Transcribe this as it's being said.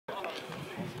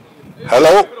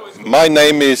Hello, my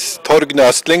name is Torgny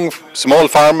Ostling, small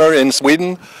farmer in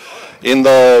Sweden, in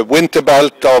the winter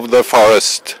belt of the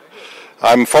forest.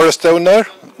 I'm forest owner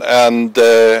and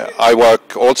I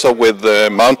work also with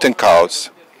mountain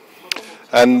cows.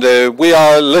 And we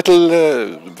are a little,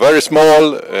 very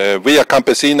small Via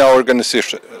Campesina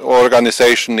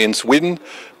organization in Sweden,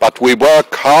 but we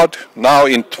work hard. Now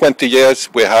in 20 years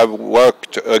we have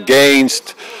worked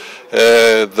against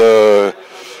the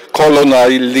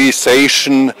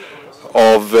colonialisation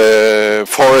of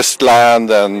forest land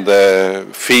and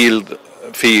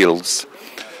fields.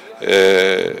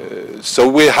 So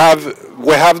we have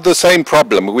the same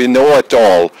problem. We know it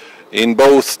all in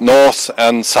both north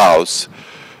and south.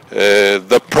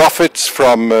 The profits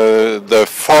from the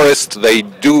forest they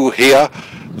do here,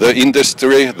 the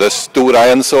industry, the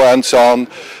Stora Enso and so on,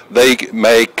 they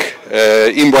make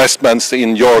investments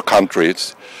in your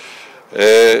countries.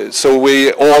 So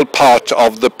we all part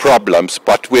of the problems,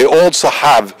 but we also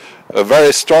have a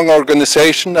very strong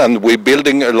organization, and we're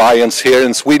building alliance here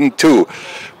in Sweden too.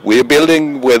 We're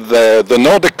building with the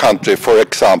Nordic country, for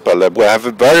example. We have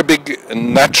very big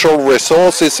natural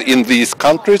resources in these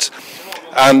countries,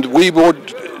 and we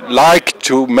would like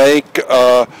to make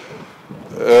a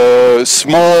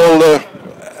small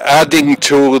adding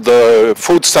to the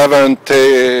food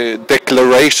sovereignty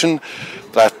declaration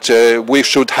that we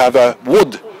should have a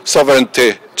wood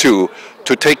sovereignty too,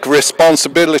 to take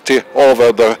responsibility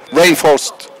over the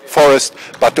rainforest forest,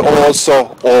 but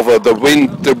also over the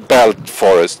winter belt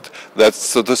forest.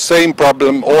 That's the same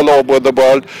problem all over the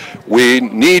world. We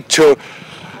need to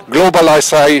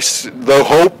globalize the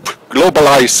hope,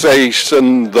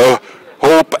 globalization, the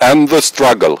hope and the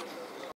struggle.